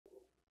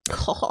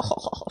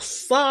Oh,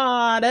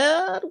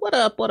 Sada. What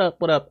up, what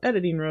up, what up?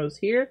 Editing Rose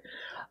here.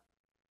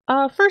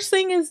 First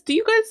thing is, do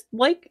you guys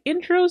like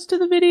intros to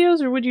the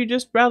videos, or would you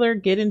just rather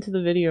get into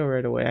the video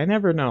right away? I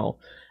never know.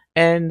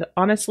 And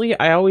honestly,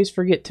 I always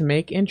forget to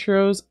make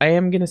intros. I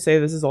am gonna say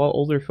this is all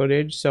older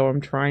footage, so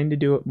I'm trying to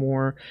do it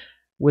more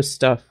with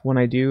stuff when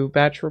I do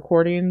batch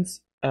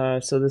recordings.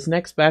 So this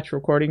next batch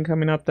recording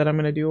coming up that I'm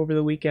gonna do over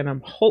the weekend,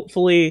 I'm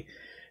hopefully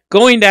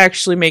going to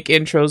actually make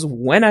intros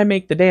when I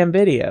make the damn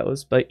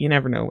videos, but you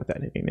never know with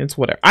editing. It's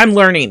whatever. I'm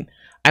learning,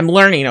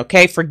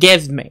 okay?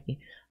 Forgive me.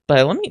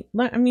 But let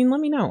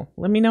me know.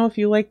 Let me know if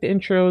you like the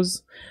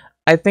intros.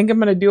 I think I'm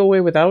going to do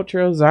away with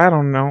outros. I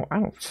don't know. I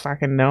don't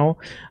fucking know.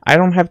 I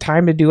don't have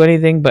time to do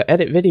anything but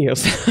edit videos.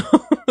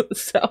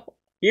 So,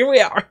 here we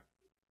are.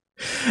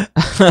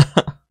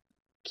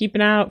 Keep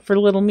an eye out for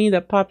little me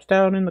that pops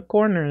down in the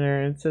corner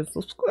there and says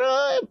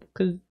subscribe,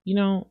 because you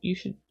know you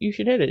should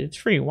hit it. It's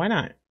free. Why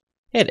not?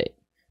 Hit it.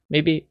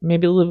 Maybe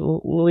leave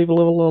a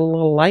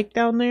little like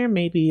down there.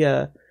 Maybe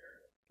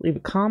leave a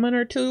comment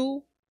or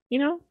two. You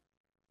know,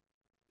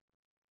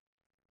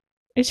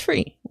 it's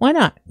free. Why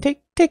not?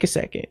 Take a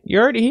second.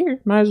 You're already here.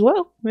 Might as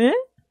well.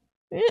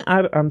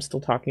 I'm still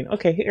talking.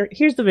 Okay,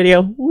 here's the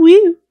video.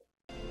 Woo!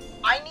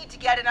 I need to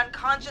get an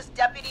unconscious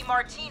Deputy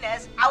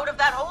Martinez out of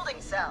that holding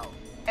cell.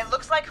 It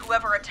looks like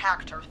whoever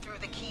attacked her threw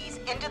the keys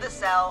into the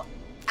cell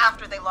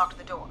after they locked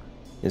the door.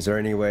 Is there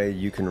any way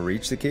you can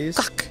reach the keys?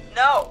 Fuck.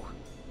 No.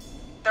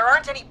 There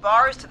aren't any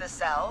bars to the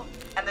cell,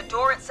 and the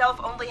door itself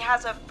only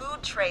has a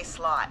food tray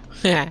slot.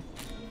 And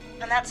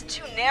that's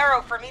too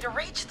narrow for me to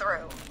reach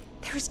through.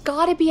 There's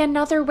gotta be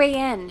another way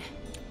in.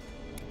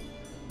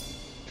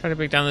 Trying to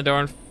break down the door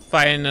and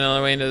find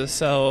another way into the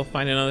cell.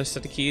 Find another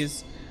set of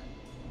keys.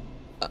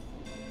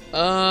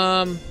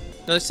 Another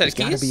set of keys? There's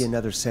gotta be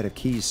another set of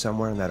keys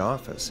somewhere in that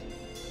office.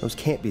 Those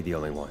can't be the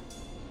only one.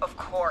 Of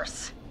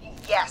course.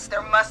 Yes,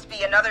 there must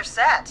be another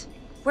set.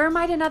 Where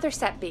might another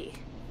set be?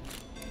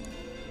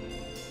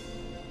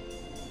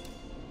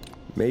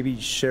 Maybe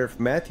Sheriff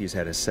Matthews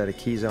had a set of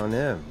keys on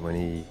him when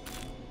he...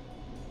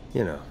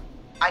 you know.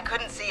 I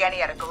couldn't see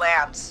any at a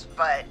glance,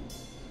 but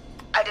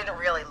I didn't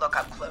really look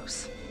up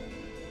close.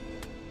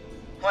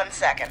 1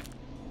 second.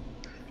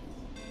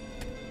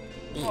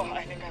 Oh,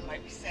 I think I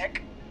might be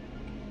sick.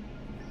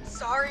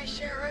 Sorry,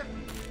 Sheriff.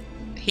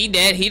 He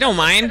did. He don't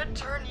mind. I'm gonna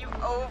turn you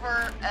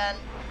over and...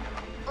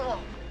 Oh.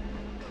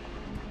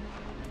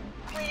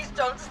 Please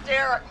don't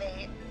stare at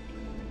me.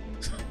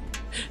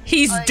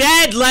 He's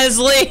dead,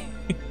 Leslie!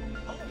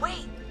 Oh,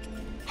 wait.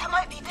 That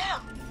might be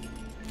them.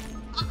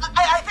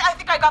 I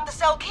think I got the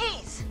cell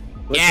keys.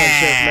 Looks like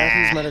Sheriff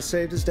Matthews might have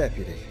saved his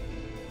deputy.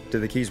 Do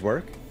the keys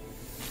work?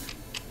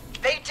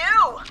 They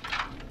do!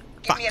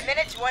 Give me a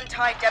minute to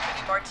untie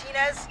Deputy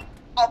Martinez.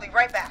 I'll be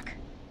right back.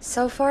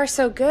 So far,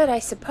 so good, I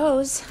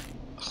suppose.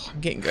 Oh,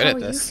 I'm getting good How at are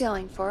this. you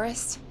feeling,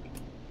 Forrest?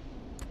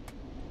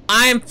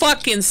 I'm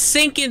fucking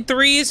sinking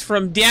threes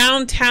from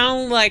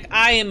downtown like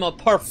I am a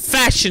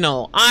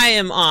professional. I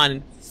am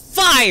on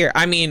fire.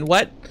 I mean,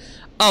 what?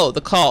 Oh,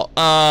 the call.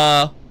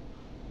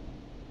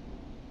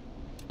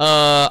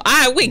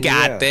 We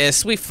got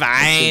this. We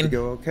fine.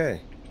 Go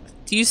okay.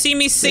 Do you see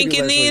me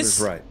sinking Maybe Leslie these?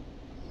 was right.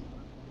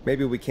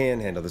 Maybe we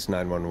can handle this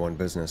 911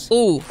 business.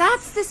 Ooh.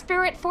 That's the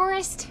spirit,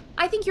 Forrest.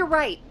 I think you're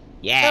right.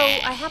 Yeah.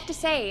 Though, I have to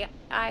say,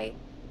 I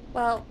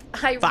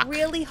Fuck.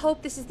 really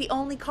hope this is the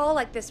only call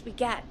like this we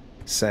get.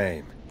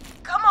 Same.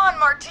 Come on,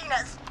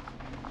 Martinez.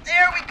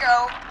 There we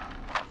go.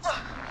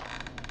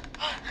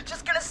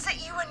 Just gonna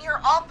sit you in your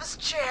office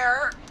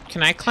chair.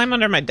 Can I climb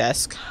under my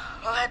desk?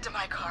 We'll head to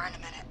my car in a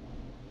minute.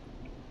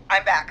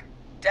 I'm back.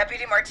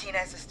 Deputy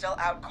Martinez is still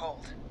out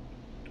cold.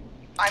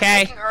 I'm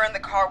taking her in the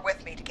car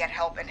with me to get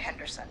help in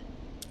Henderson.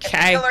 If the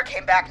killer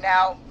came back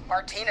now,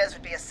 Martinez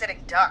would be a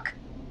sitting duck.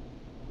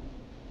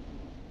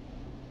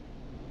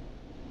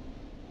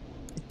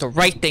 The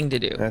right thing to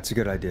do. That's a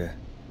good idea.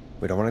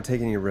 We don't want to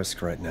take any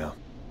risk right now.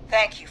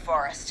 Thank you,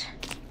 Forrest.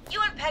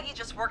 You and Peggy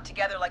just worked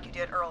together like you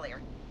did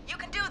earlier. You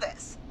can do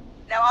this.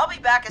 Now I'll be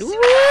back as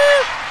soon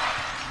as...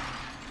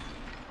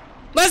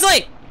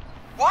 Leslie!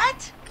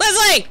 What?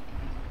 Leslie!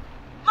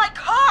 My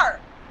car!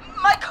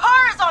 My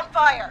car is on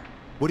fire!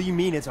 What do you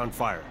mean it's on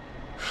fire?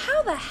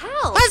 How the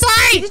hell?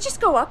 Leslie! Did it just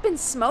go up in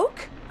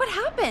smoke? What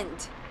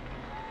happened?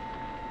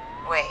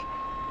 Wait.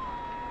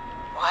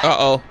 What?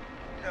 Uh-oh.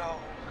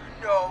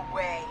 No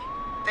way.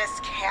 This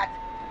can't...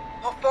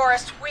 Well,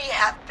 Forrest, we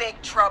have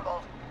big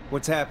trouble.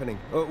 What's happening?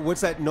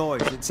 What's that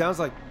noise? It sounds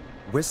like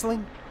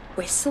whistling?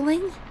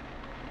 Whistling?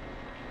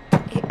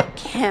 It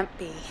can't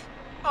be.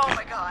 Oh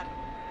my god.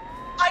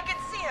 I can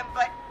see him,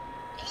 but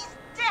he's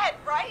dead,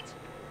 right?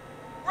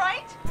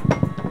 Right?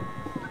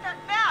 With that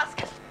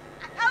mask.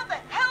 How the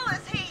hell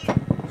is he?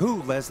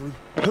 Who, Leslie?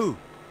 Who?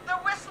 The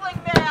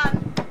whistling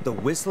man. The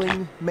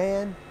whistling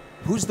man?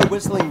 Who's the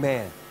whistling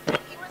man?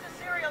 He was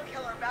a serial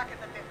killer back in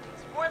the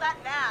 50s. Wore that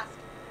mask.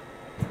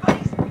 But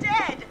he's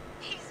dead.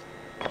 He's...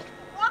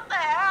 What the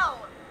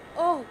hell?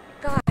 Oh,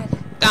 God.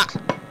 Ah.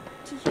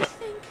 Do you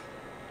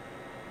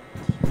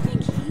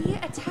think he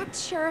attacked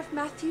Sheriff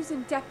Matthews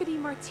and Deputy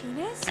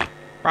Martinez?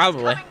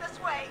 Probably. Coming this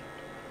way.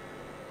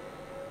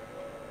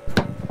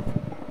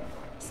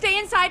 Stay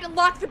inside and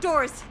lock the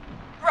doors.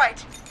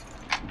 Right.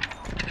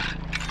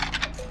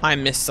 I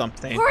missed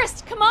something.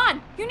 Forrest, come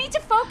on. You need to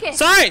focus.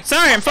 Sorry,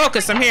 I'm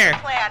focused. I'm here.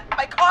 Plan.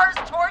 My car's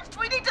torched.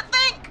 We need to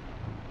think.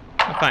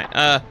 Fine.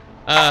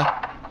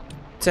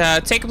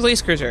 Take a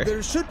police cruiser.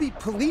 There should be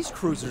police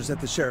cruisers at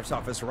the sheriff's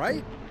office,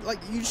 right? Like,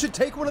 you should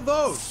take one of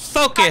those.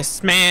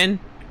 Focus, man.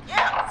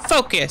 Yeah.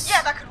 Focus.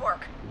 Yeah, that could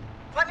work.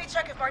 Let me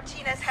check if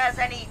Martinez has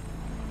any.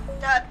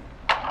 I'll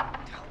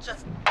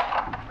just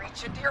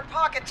reach into your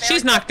pocket there.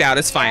 She's knocked out.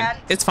 It's fine.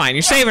 It's fine.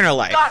 You're saving her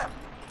life. Got him.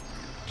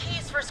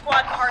 Keys for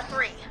squad car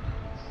 3.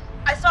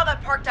 I saw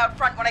that parked out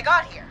front when I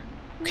got here.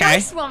 Okay.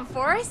 Nice one,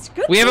 Forrest.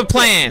 Good We have a thinking.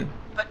 plan.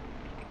 But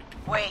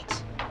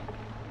wait.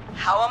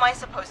 How am I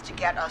supposed to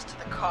get us to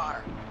the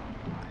car?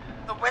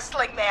 The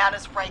whistling man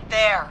is right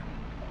there.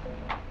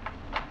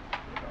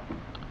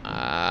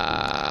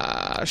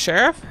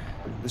 Sheriff?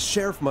 The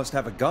sheriff must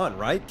have a gun,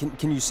 right?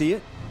 Can you see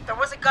it? There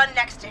was a gun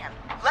next to him.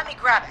 Let me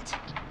grab it.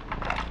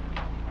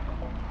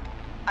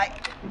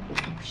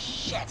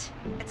 Shit.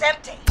 It's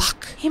empty.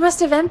 Fuck. He must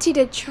have emptied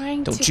it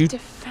trying Don't to you-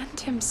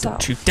 defend himself.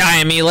 Don't you die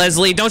on me,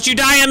 Leslie. Don't you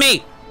die on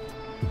me.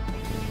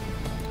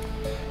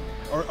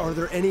 Are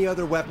there any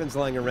other weapons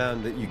lying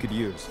around that you could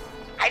use?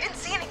 I didn't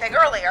see anything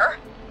earlier.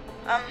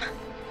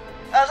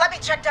 Let me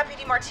check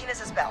Deputy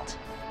Martinez's belt.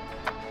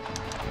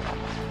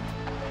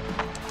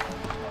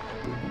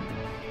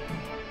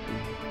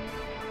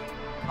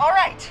 All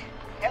right.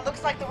 It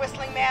looks like the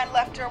whistling man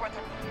left her with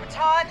a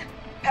baton,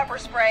 pepper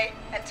spray,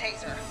 and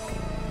taser.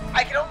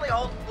 I can only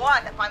hold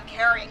one if I'm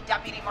carrying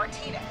Deputy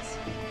Martinez.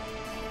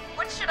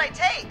 Which should I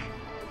take?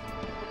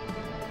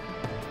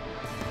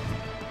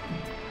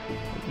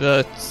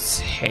 The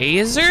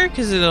taser?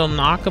 Because it'll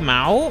knock him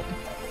out?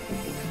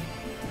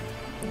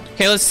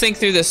 Okay, let's think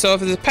through this. So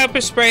if it's a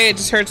pepper spray, it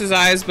just hurts his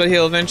eyes, but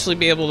he'll eventually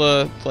be able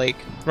to, like,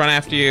 run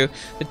after you.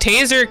 The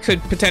taser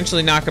could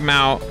potentially knock him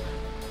out.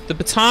 The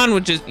baton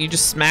would you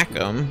just smack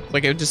him.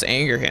 Like, it would just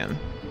anger him.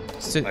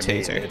 It's a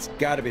taser. It's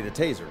gotta be the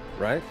taser,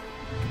 right?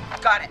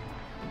 Got it.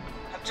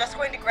 I'm just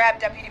going to grab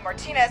Deputy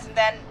Martinez and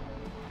then...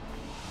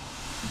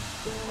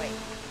 Wait.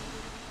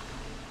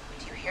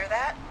 Do you hear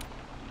that?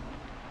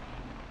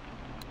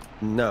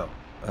 No,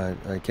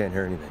 I can't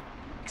hear anything.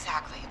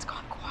 Exactly. It's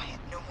gone quiet.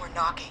 No more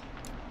knocking.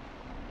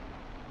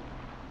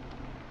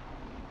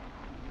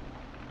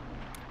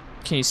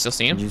 Can you still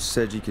see him? You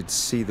said you could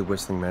see the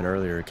whistling man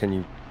earlier. Can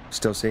you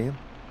still see him?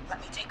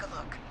 Let me take a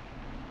look.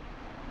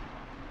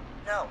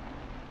 No.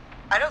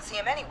 I don't see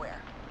him anywhere.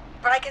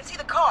 But I can see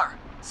the car.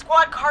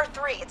 Squad car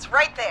 3. It's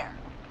right there.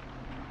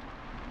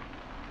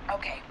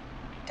 Okay.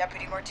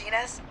 Deputy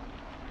Martinez,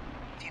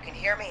 if you can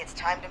hear me, it's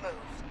time to move.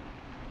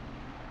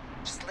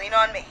 Just lean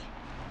on me.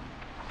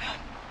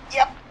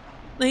 Yep.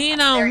 Lean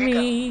There on you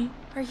me.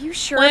 Are you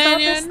sure about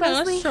this, not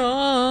Leslie? No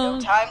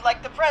strong, time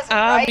like the present,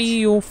 I'll right? be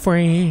your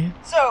friend.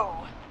 So,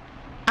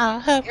 I'll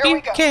help Here we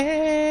you go.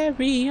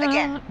 carry on.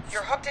 again,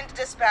 you're hooked into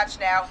dispatch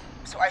now,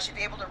 so I should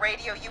be able to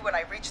radio you when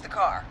I reach the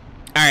car.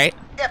 All right.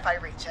 If I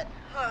reach it.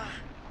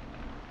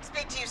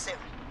 Speak to you soon.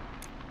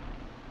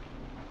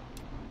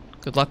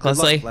 Good luck, Good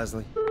Leslie. luck,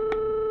 Leslie.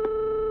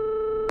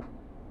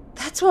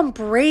 That's one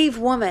brave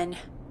woman.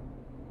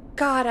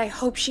 God, I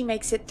hope she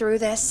makes it through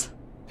this.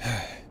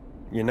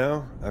 You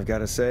know, I've got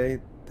to say,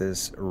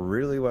 this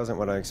really wasn't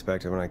what I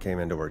expected when I came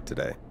into work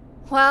today.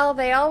 Well,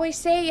 they always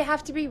say you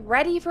have to be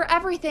ready for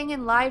everything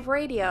in live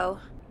radio.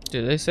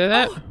 Did they say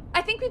that? Oh,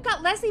 I think we've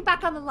got Leslie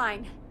back on the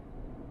line.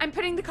 I'm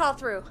putting the call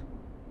through.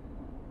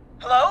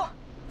 Hello?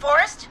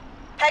 Forrest?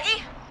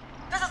 Peggy?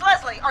 This is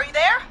Leslie. Are you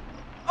there?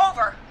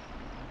 Over.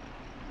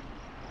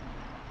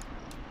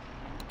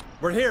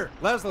 We're here,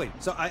 Leslie.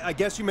 So I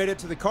guess you made it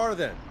to the car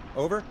then.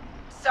 Over?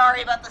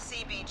 Sorry about the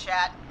CB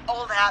chat.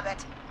 Old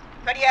habit.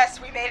 But yes,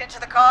 we made it to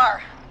the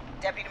car.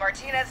 Deputy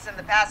Martinez is in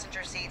the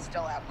passenger seat,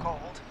 still out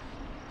cold.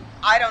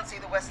 I don't see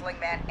the whistling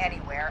man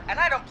anywhere, and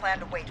I don't plan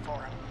to wait for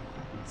him.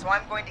 So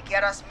I'm going to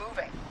get us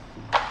moving.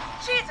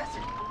 Jesus!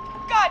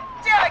 God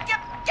damn it!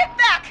 Get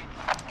back!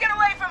 Get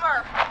away from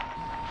her!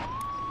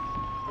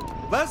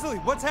 Leslie,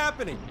 what's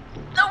happening?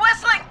 The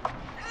whistling!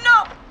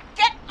 No!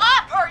 Get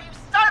off her, you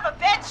son of a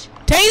bitch!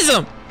 Tase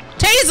him!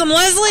 Tase him,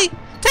 Leslie!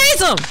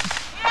 Tase him!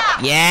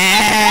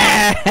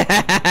 Yeah!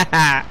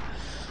 Yeah!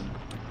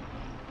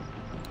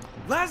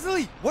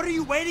 Leslie, what are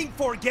you waiting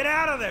for? Get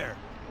out of there!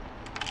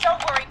 Don't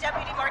worry,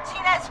 Deputy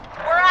Martinez.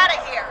 We're out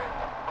of here.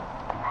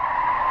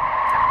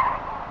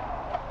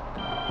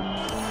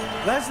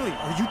 Leslie,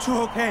 are you two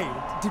okay?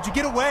 Did you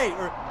get away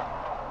or...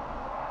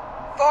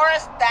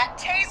 Forrest, that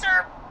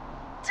taser?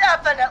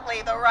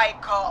 Definitely the right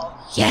call.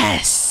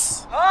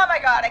 Yes! Oh my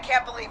god, I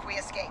can't believe we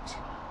escaped.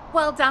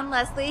 Well done,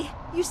 Leslie.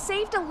 You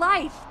saved a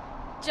life.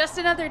 Just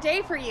another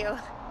day for you.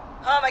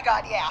 Oh my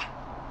god, yeah.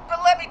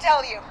 But let me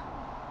tell you,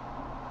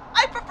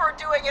 I prefer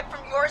doing it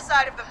from your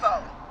side of the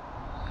phone.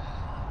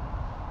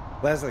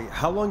 Leslie,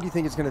 how long do you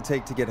think it's going to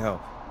take to get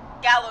help?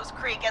 Gallows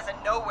Creek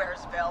isn't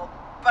Nowheresville,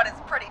 but it's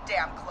pretty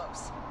damn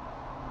close.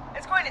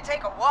 It's going to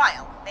take a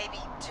while, maybe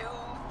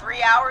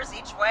 2-3 hours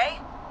each way.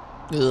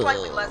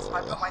 Slightly less if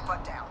I put my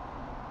foot down.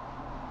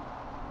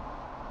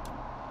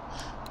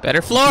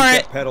 Better floor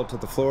it. Pedal to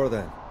the floor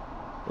then.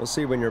 We'll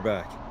see when you're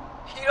back.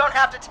 You don't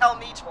have to tell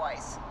me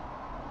twice.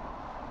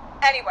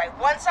 Anyway,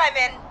 once I'm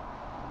in...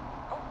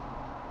 Oh,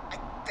 I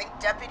think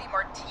Deputy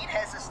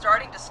Martinez is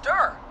starting to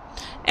stir.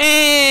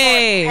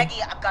 Hey! Right,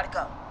 Peggy, I've got to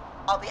go.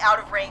 I'll be out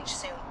of range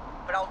soon,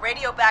 but I'll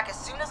radio back as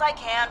soon as I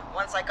can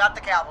once I got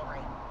the cavalry.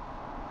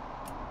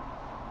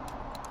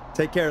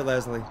 Take care,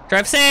 Leslie.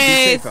 Drive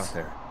safe! Be safe out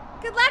there.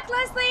 Good luck,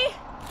 Leslie.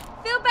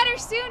 Feel better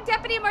soon,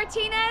 Deputy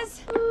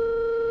Martinez.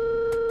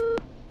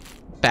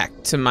 Back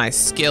to my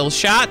skill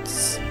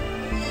shots.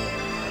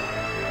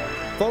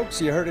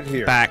 Folks, you heard it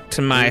here. Back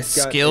to my We've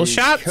got skill a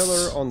shots.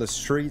 Killer on the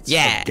streets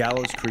of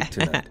Gallows Creek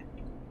tonight.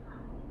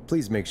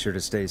 Please make sure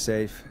to stay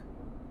safe.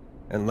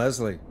 And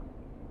Leslie,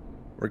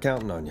 we're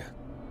counting on you.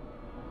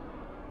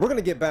 We're going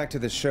to get back to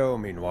the show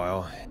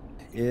meanwhile.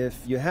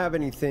 If you have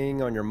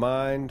anything on your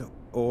mind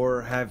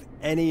or have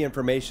any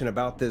information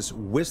about this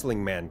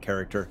Whistling Man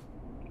character,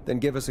 then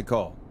give us a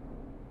call.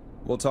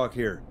 We'll talk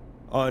here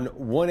on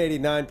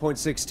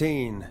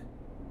 189.16,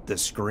 The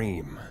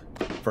Scream.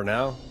 For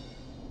now,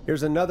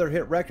 here's another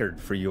hit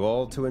record for you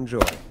all to enjoy.